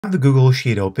Have the Google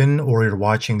Sheet open or you're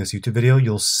watching this YouTube video,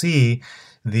 you'll see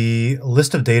the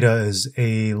list of data is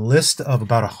a list of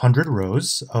about 100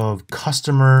 rows of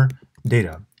customer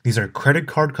data. These are credit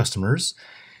card customers,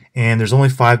 and there's only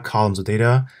 5 columns of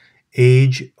data: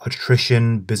 age,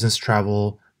 attrition, business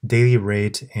travel, daily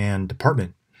rate, and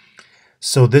department.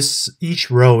 So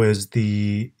each row is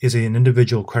an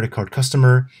individual credit card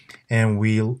customer, and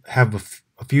we have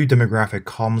a few demographic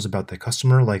columns about the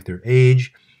customer, like their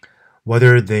age,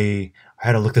 I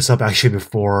had to look this up actually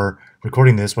before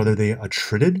recording this, whether they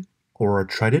attritted or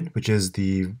attrited, which is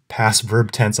the past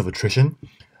verb tense of attrition.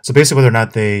 So basically whether or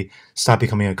not they stop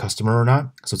becoming a customer or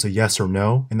not. So it's a yes or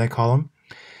no in that column.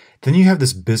 Then you have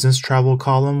this business travel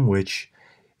column, which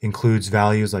includes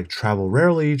values like travel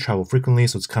rarely, travel frequently.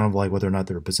 So it's kind of like whether or not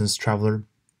they're a business traveler.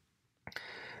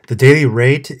 The daily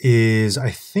rate is,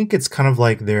 I think it's kind of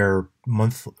like their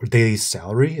month or daily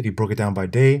salary if you broke it down by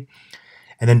day.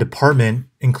 And then department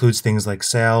includes things like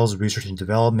sales, research and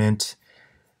development,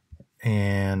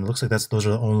 and it looks like those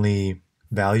are the only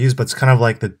values. But it's kind of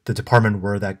like the department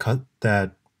where that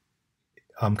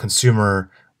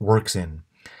consumer works in.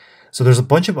 So there's a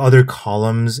bunch of other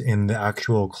columns in the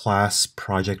actual class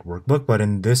project workbook, but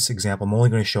in this example, I'm only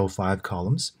going to show 5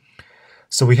 columns.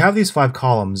 So we have these 5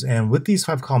 columns, and with these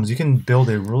 5 columns, you can build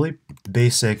a really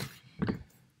basic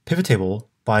pivot table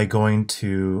by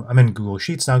I'm in Google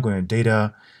Sheets now, going to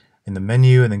Data in the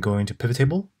menu, and then going to Pivot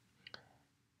Table.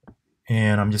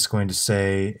 And I'm just going to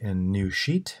say in New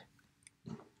Sheet.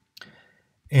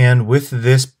 And with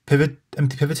this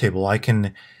empty pivot table, I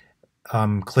can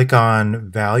click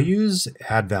on Values,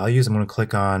 Add Values. I'm going to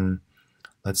click on,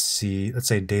 let's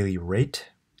say Daily Rate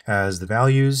as the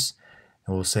values.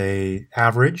 And we'll say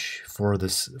average for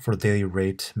the daily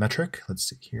rate metric. Let's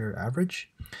see here,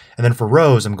 average. And then for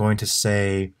rows, I'm going to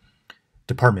say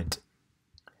department.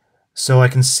 So I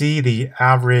can see the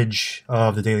average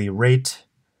of the daily rate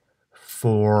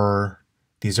for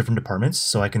these different departments.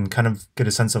 So I can kind of get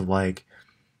a sense of like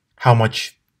how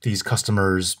much these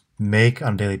customers make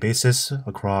on a daily basis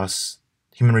across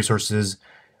human resources,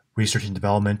 research and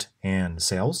development, and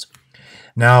sales.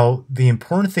 Now, the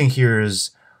important thing here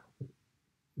is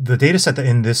the data set that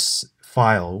in this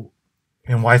file,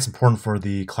 and why it's important for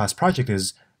the class project,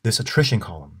 is this attrition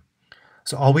column.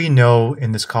 So all we know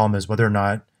in this column is whether or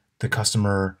not the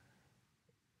customer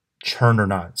churned or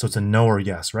not. So it's a no or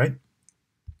yes, right?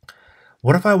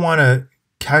 What if I want to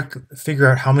figure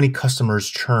out how many customers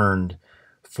churned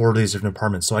for these different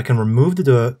departments? So I can remove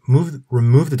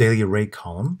the daily rate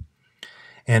column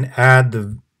and add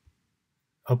the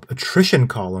attrition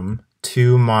column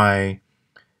to my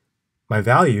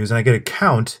values, and I get a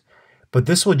count, but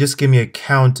this will just give me a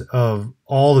count of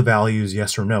all the values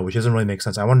yes or no, which doesn't really make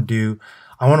sense. I want to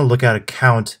look at a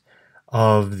count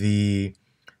of the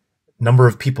number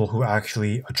of people who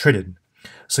actually attrited.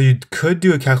 So you could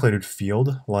do a calculated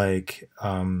field, like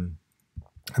I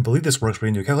believe this works where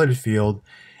you can do a calculated field,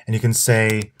 and you can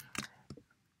say,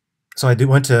 so I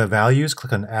went to values,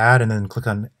 click on add, and then click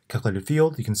on calculated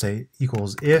field. You can say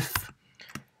equals if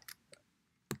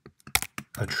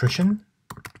attrition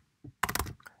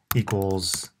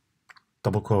equals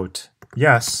double quote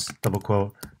yes, double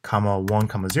quote, comma 1,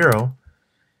 comma 0,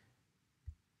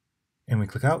 and we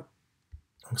click out.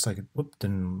 Looks like it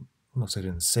didn't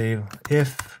save.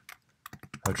 If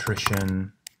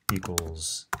attrition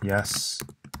equals yes,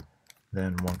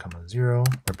 then 1, comma 0,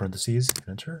 or parentheses,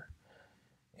 enter.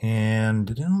 And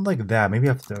it didn't like that. Maybe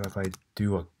if I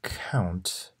do a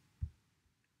count.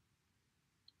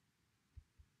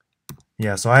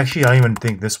 Yeah, so I don't even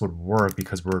think this would work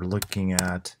because we're looking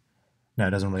at, no, it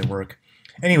doesn't really work.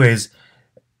 Anyways,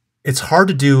 it's hard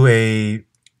to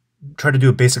try to do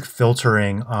a basic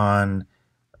filtering on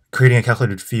creating a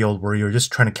calculated field where you're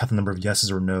just trying to count the number of yeses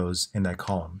or nos in that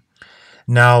column.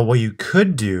 Now, what you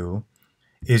could do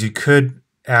is you could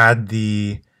add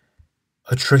the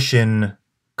attrition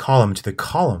column to the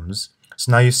columns.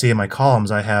 So now you see in my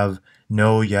columns, I have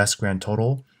no, yes, grand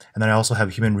total, and then I also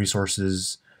have human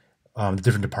resources, the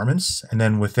different departments. And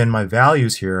then within my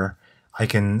values here, I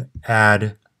can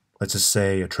add, let's just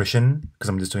say attrition, because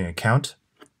I'm just doing a count.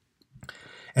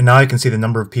 And now I can see the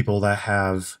number of people that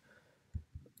have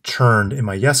churned in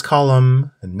my yes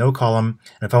column and no column.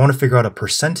 And if I want to figure out a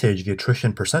percentage, the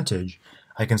attrition percentage,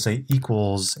 I can say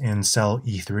equals in cell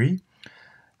E3.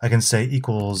 I can say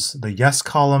equals the yes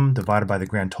column divided by the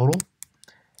grand total.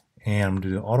 And I'm going to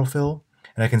do the autofill.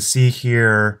 And I can see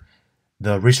here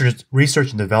the research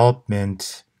and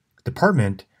development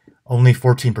department, only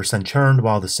 14% churned,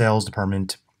 while the sales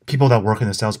department, people that work in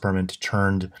the sales department,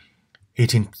 churned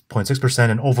 18.6%,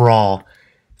 and overall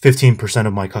 15%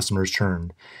 of my customers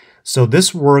churned. So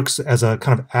this works as a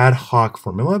kind of ad hoc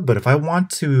formula, but if I want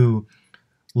to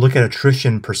look at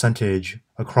attrition percentage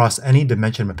across any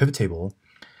dimension in my pivot table,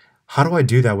 how do I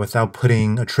do that without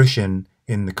putting attrition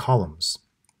in the columns?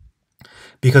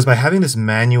 Because by having this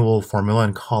manual formula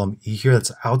in column E here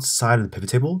that's outside of the pivot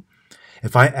table,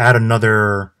 if I add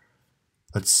another,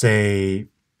 let's say,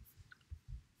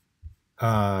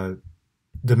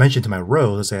 dimension to my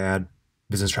row, let's say I add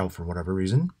business travel for whatever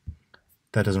reason,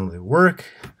 that doesn't really work.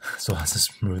 So let's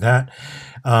just remove that.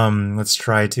 Let's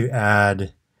try to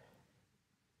add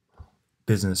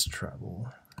business travel.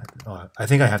 I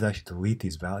think I have to actually delete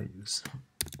these values.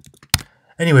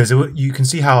 Anyways, you can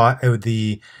see how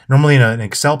normally in an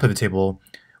Excel pivot table,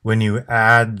 when you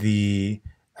add the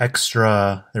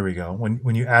extra, there we go,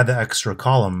 when you add the extra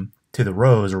column to the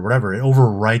rows or whatever, it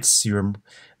overwrites your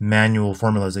manual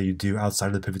formulas that you do outside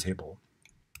of the pivot table.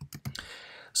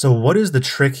 So what is the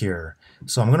trick here?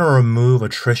 So I'm going to remove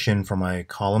attrition from my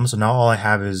column. So now all I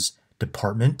have is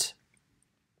department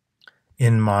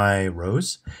in my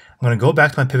rows. I'm going to go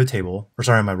back to my pivot table, or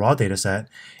sorry, my raw data set.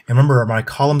 And remember, my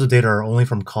columns of data are only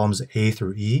from columns A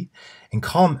through E. In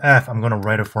column F, I'm going to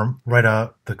write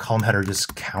the column header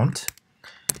just count,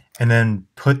 and then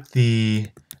put the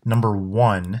number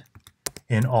 1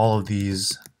 in all of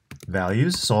these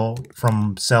values. So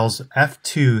from cells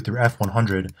F2 through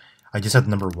F100, I just have the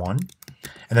number 1.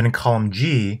 And then in column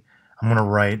G, I'm going to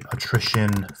write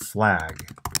attrition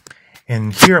flag.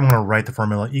 And here I'm going to write the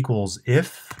formula equals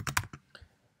if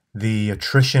the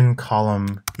attrition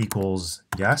column equals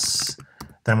yes.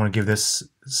 Then I'm going to give this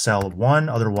cell 1,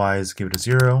 otherwise give it a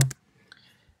 0.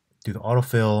 Do the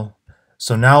autofill.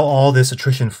 So now all this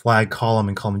attrition flag column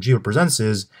in column G represents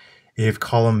is if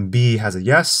column B has a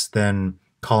yes, then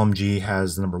column G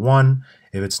has the number 1.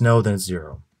 If it's no, then it's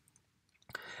 0.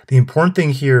 The important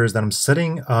thing here is that I'm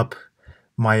setting up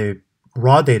my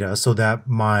raw data so that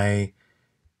my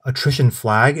attrition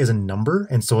flag is a number,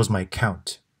 and so is my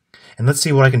count. And let's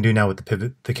see what I can do now with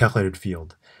the calculated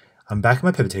field. I'm back in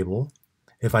my pivot table.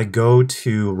 If I go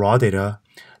to raw data,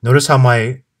 notice how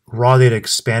my raw data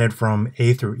expanded from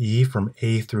A through E, from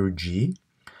A through G.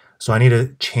 So I need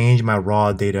to change my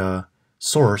raw data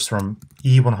source from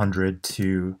E100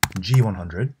 to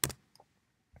G100.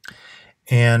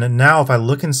 And now if I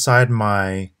look inside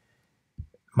my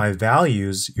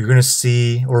values, you're going to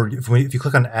see, or if you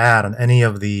click on add on any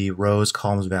of the rows,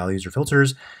 columns, values, or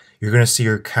filters, you're going to see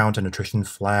your count and attrition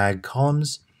flag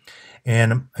columns.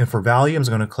 And for value, I'm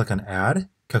going to click on add,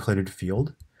 calculated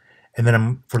field. And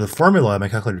then for the formula, my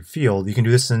calculated field, you can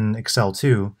do this in Excel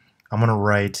too. I'm going to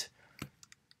write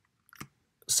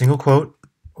single quote.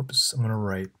 Oops, I'm going to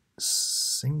write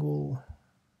single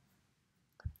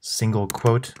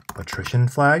quote attrition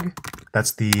flag.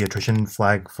 That's the attrition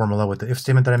flag formula with the if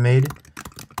statement that I made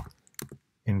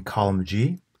in column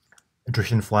G.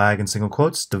 Attrition flag in single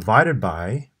quotes divided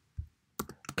by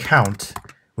count,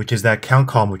 which is that count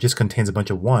column which just contains a bunch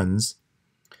of ones.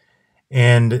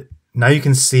 And now you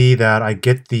can see that I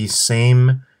get the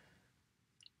same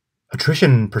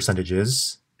attrition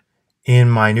percentages in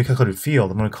my new calculated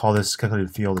field. I'm going to call this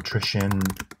calculated field attrition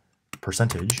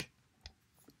percentage.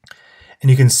 And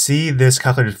you can see this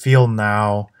calculated field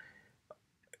now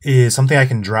is something I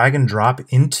can drag and drop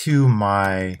into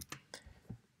my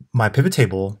pivot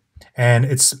table, and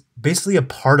it's basically a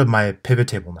part of my pivot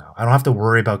table now. I don't have to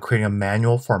worry about creating a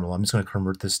manual formula. I'm just going to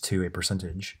convert this to a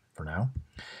percentage for now.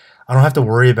 I don't have to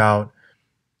worry about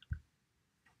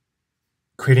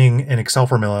creating an Excel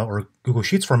formula or Google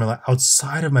Sheets formula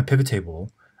outside of my pivot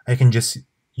table. I can just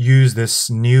use this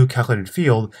new calculated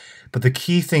field, but the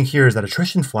key thing here is that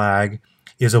attrition flag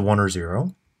is a 1 or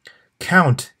 0.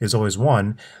 Count is always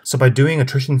 1. So by doing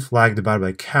attrition flag divided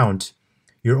by count,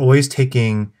 you're always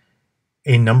taking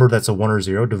a number that's a 1 or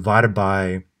 0 divided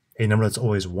by a number that's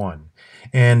always 1.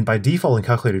 And by default in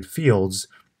calculated fields,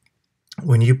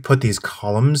 when you put these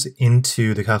columns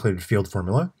into the calculated field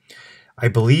formula, I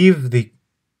believe the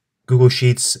Google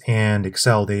Sheets and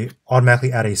Excel, they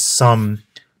automatically add a sum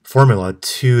formula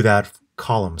to that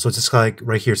column. So it's just like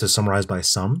right here, it says summarize by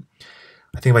sum.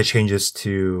 I think if I change this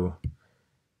to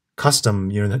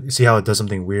custom, you see how it does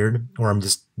something weird, or I'm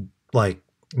just like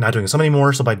not doing a sum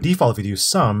anymore. So by default, if you do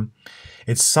sum,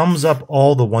 it sums up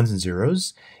all the ones and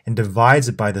zeros and divides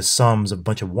it by the sums of a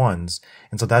bunch of ones.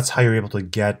 And so that's how you're able to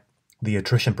get the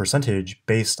attrition percentage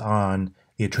based on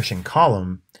the attrition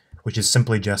column, which is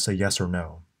simply just a yes or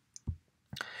no.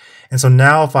 And so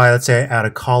now if let's say I add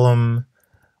a column,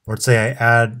 or let's say I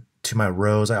add to my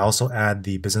rows, I also add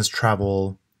the business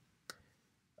travel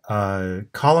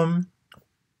column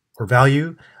or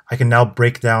value, I can now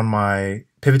break down my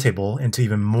pivot table into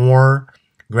even more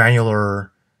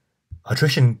granular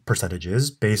attrition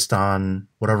percentages based on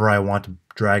whatever I want to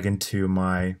drag into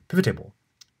my pivot table,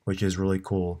 which is really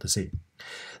cool to see.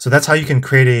 So that's how you can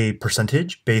create a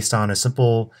percentage based on a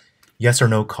simple yes or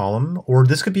no column, or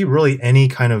this could be really any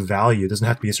kind of value. It doesn't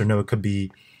have to be yes or no. It could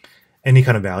be any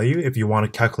kind of value if you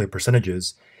want to calculate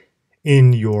percentages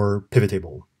in your pivot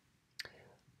table.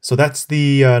 So that's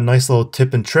the nice little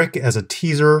tip and trick as a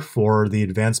teaser for the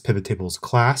Advanced Pivot Tables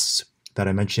class that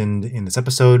I mentioned in this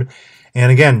episode.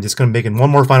 And again, just going to make it one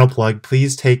more final plug.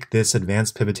 Please take this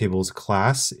Advanced Pivot Tables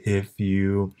class if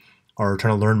you are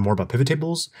trying to learn more about pivot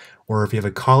tables, or if you have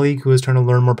a colleague who is trying to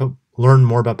learn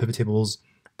more about pivot tables,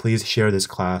 please share this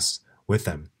class with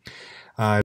them.